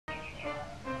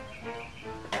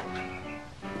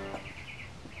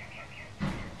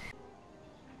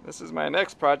This is my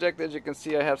next project. As you can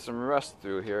see, I have some rust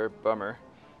through here. Bummer.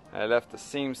 I left the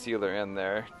seam sealer in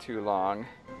there too long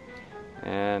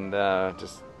and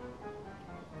just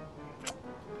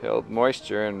held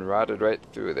moisture and rotted right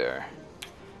through there,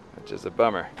 which is a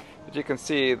bummer. But you can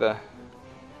see the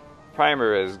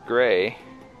primer is gray.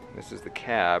 This is the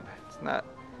cab. It's not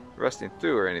rusting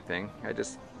through or anything. I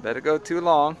just let it go too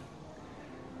long.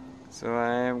 So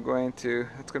I am going to,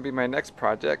 that's going to be my next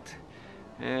project.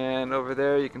 And over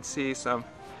there you can see the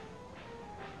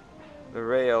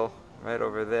rail right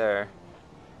over there.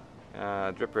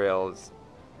 Drip rail has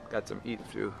got some eat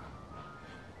through.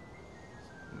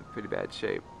 In pretty bad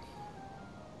shape.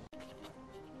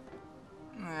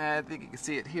 I think you can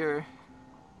see it here.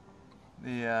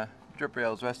 The drip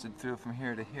rail is rusted through from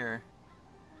here to here.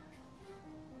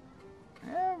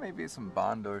 Yeah, maybe some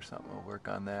Bondo or something will work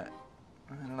on that.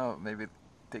 I don't know, maybe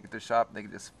take it to the shop and they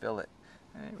can just fill it.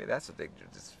 Maybe that's what they do,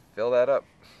 just fill that up.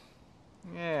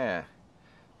 Yeah,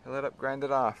 fill it up, grind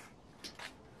it off.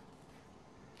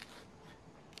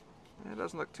 It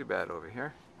doesn't look too bad over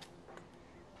here.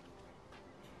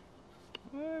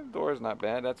 The door's not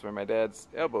bad. That's where my dad's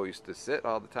elbow used to sit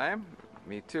all the time.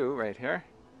 Me too, right here.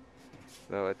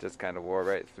 So it just kind of wore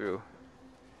right through.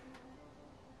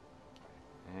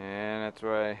 And that's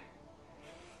where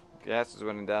gas was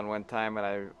running down one time and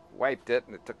I wiped it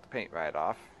and it took the paint right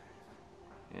off.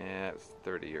 Yeah, it was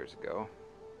 30 years ago.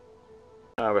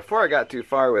 Before I got too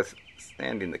far with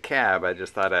sanding the cab, I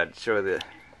just thought I'd show the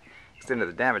extent of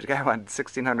the damage. The guy wanted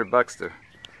 $1,600 to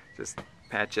just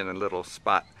patch in a little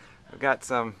spot. I've got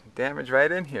some damage right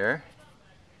in here.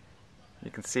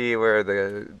 You can see where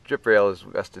the drip rail is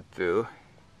rusted through.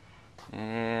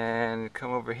 And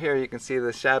come over here, you can see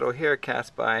the shadow here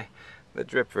cast by the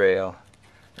drip rail.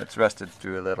 It's rusted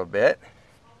through a little bit.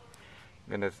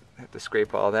 I'm going to have to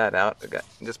scrape all that out.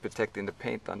 I'm just protecting the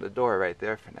paint on the door right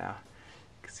there for now.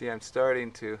 You can see I'm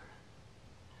starting to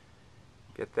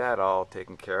get that all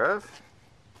taken care of.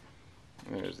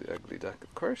 There's the ugly duck,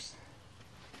 of course.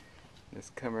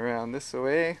 Just come around this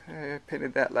way. I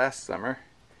painted that last summer.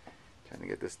 Trying to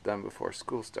get this done before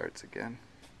school starts again.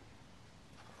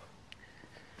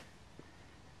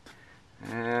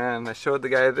 And I showed the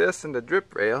guy this and the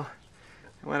drip rail.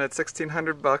 I wanted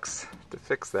 $1,600 to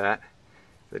fix that.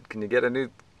 He said, "Can you get a new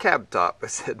cab top?" I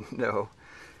said, "No."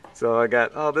 So I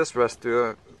got all this rust through.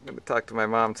 I'm going to talk to my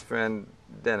mom's friend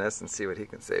Dennis and see what he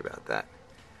can say about that.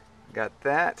 Got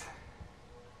that.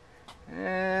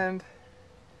 And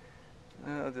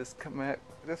I'll just come out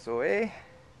this way.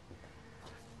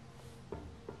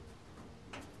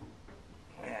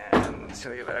 And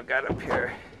show you what I've got up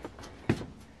here.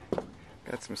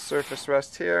 Got some surface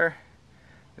rust here.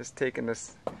 Just taking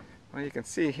this, well, you can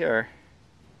see here,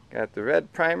 got the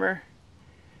red primer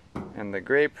and the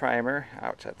gray primer.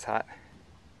 Ouch, that's hot.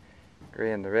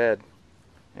 Gray and the red.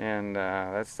 And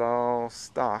that's all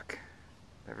stock.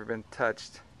 Never been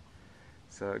touched.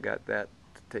 So I got that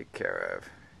to take care of.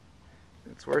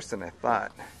 It's worse than I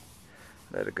thought.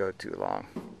 Let it go too long.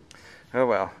 Oh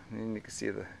well, and you can see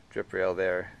the drip rail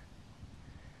there.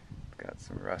 Got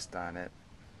some rust on it.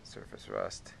 Surface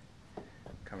rust.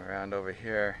 Come around over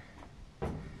here,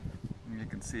 and you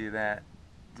can see that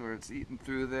where it's eaten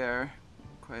through there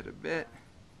quite a bit.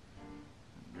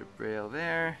 Drip rail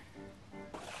there.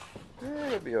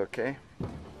 It'll be okay.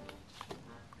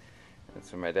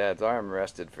 That's where my dad's arm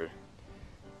rested for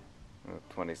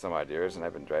 20 some odd years, and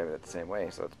I've been driving it the same way,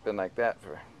 so it's been like that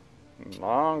for a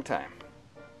long time.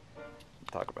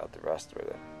 Talk about the rust where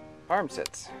the arm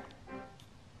sits.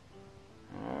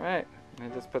 Alright, I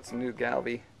just put some new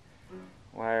Galvy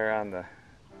wire on the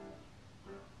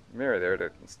mirror there to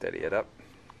steady it up.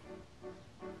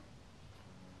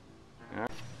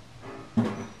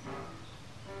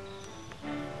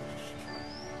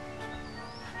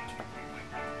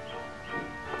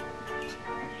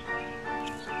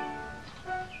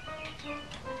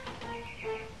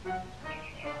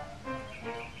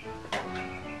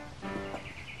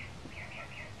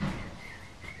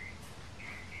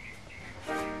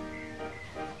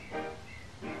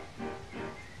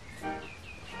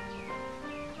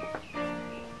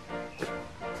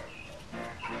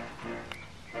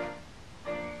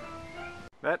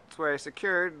 That's where I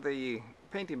secured the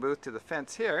painting booth to the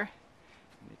fence here.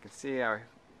 You can see I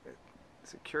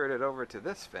secured it over to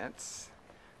this fence,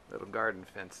 little garden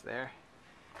fence there.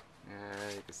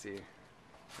 You can see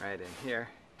right in here,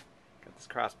 got this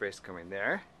cross brace coming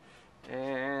there,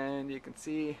 and you can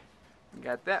see you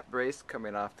got that brace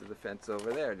coming off to the fence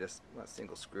over there, just a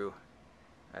single screw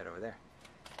right over there.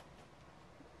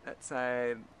 That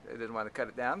side, I didn't want to cut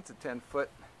it down. It's a 10-foot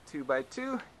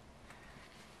 2x2.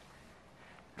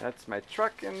 That's my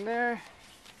truck in there.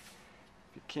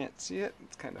 If you can't see it,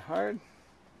 it's kind of hard.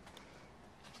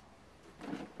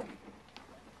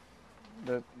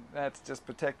 That's just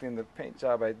protecting the paint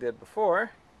job I did before.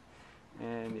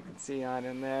 And you can see on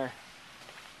in there,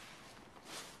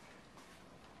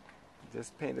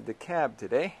 just painted the cab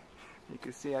today. You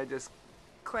can see I just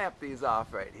clamped these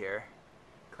off right here.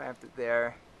 Clamped it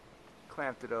there,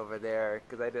 clamped it over there,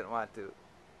 because I didn't want to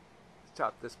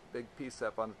chop this big piece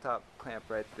up on the top, clamp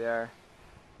right there,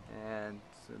 and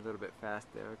a little bit fast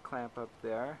there, clamp up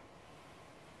there,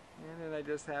 and then I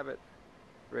just have it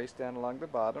race down along the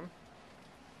bottom.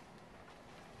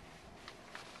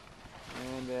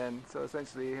 And then, so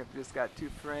essentially I've just got two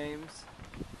frames,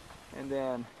 and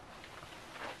then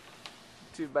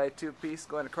 2x2 piece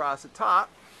going across the top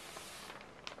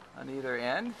on either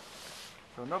end.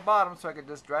 So no bottom, so I could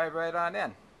just drive right on in.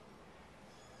 And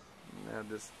I'll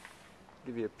just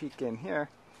give you a peek in here.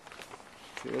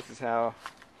 See, this is how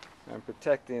I'm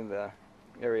protecting the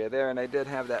area there, and I did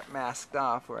have that masked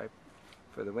off where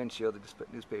for the windshield, I just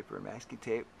put newspaper and masking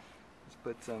tape. Just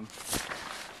put some,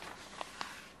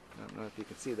 I don't know if you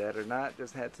can see that or not,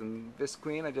 just had some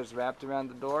visqueen I just wrapped around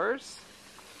the doors.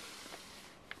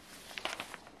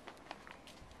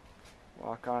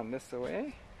 Walk on this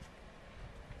away.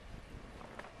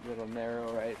 A little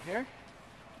narrow right here.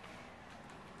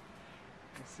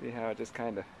 See how it just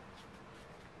kind of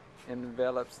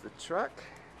envelops the truck.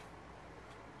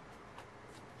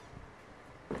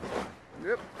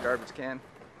 Yep, garbage can.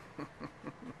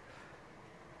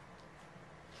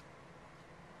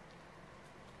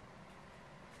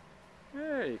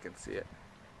 There you can see it.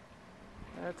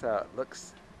 That's how it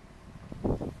looks.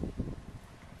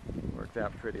 Worked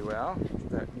out pretty well.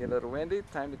 Starting to get a little windy.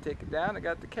 Time to take it down. I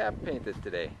got the cab painted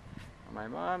today on my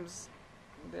mom's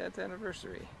and dad's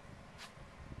anniversary.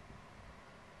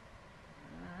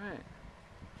 Alright.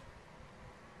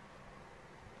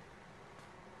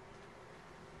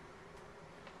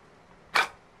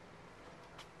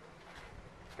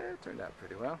 Okay, it turned out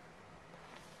pretty well.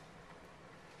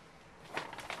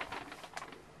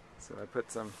 So I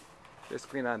put some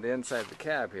visqueen on the inside of the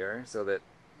cab here so that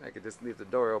I could just leave the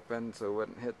door open so it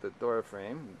wouldn't hit the door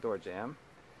frame, the door jamb.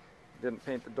 Didn't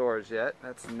paint the doors yet,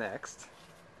 that's next.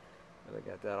 But I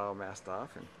got that all masked off,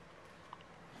 and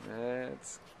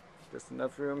it's just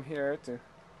enough room here to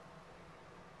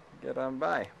get on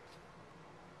by.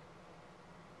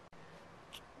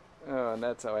 Oh, and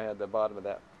that's how I had the bottom of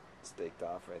that staked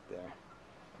off right there.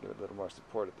 Give it a little more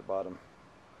support at the bottom.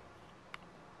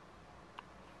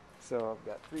 So I've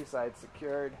got 3 sides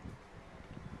secured.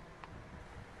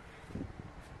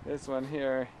 This one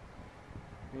here,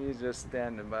 he's just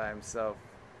standing by himself,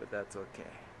 but that's okay.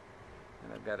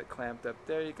 And I've got it clamped up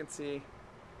there, you can see.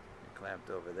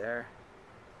 Clamped over there.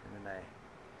 And then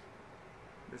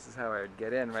this is how I would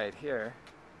get in right here.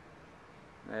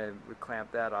 I would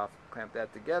clamp that off, clamp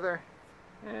that together,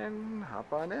 and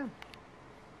hop on in.